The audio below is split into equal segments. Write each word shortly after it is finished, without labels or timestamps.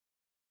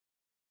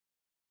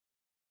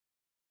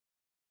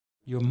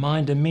Your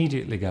mind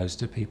immediately goes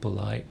to people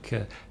like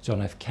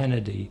John F.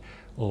 Kennedy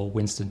or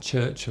Winston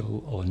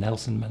Churchill or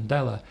Nelson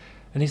Mandela,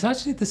 and it's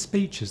actually the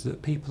speeches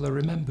that people are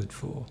remembered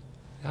for.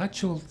 The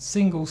actual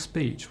single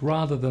speech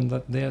rather than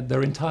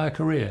their entire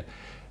career.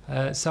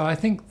 So I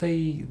think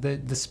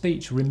the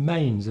speech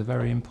remains a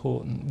very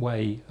important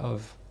way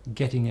of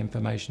getting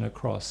information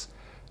across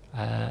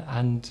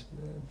and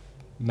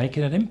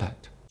making an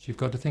impact. You've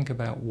got to think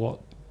about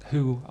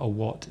who or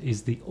what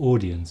is the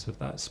audience of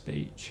that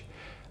speech.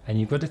 And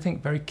you've got to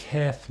think very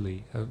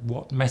carefully of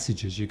what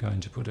messages you're going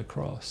to put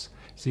across.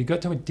 So you've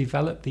got to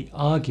develop the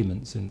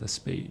arguments in the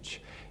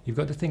speech. You've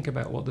got to think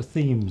about what the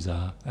themes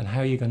are and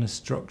how you're going to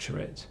structure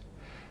it.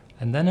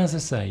 And then, as I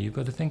say, you've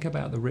got to think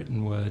about the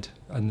written word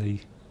and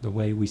the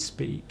way we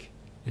speak.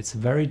 It's a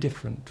very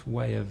different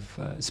way of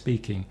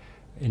speaking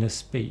in a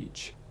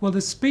speech. Well, the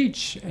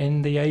speech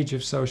in the age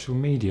of social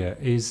media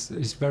is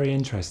very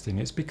interesting.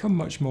 It's become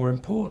much more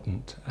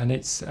important, and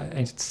it's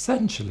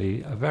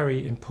essentially a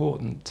very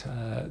important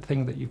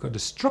thing that you've got to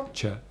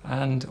structure,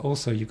 and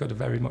also you've got to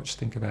very much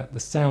think about the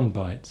sound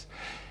bites.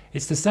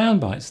 It's the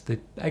sound bites, the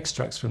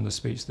extracts from the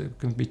speech, that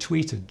can be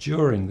tweeted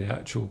during the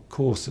actual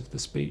course of the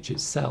speech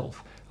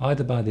itself,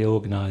 either by the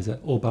organiser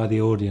or by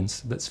the audience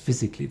that's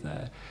physically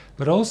there.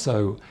 But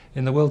also,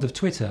 in the world of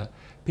Twitter,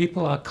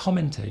 people are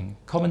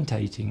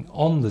commentating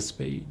on the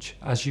speech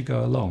as you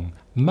go along.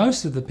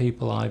 Most of the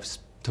people I've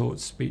taught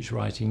speech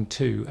writing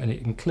to, and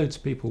it includes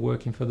people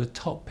working for the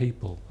top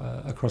people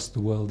across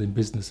the world in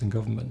business and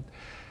government,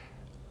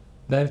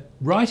 they're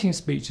writing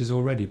speeches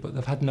already, but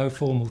they've had no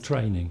formal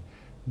training.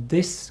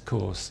 This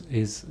course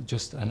is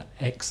just an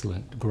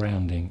excellent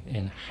grounding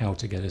in how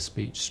to get a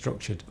speech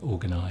structured,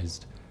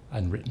 organised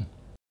and written.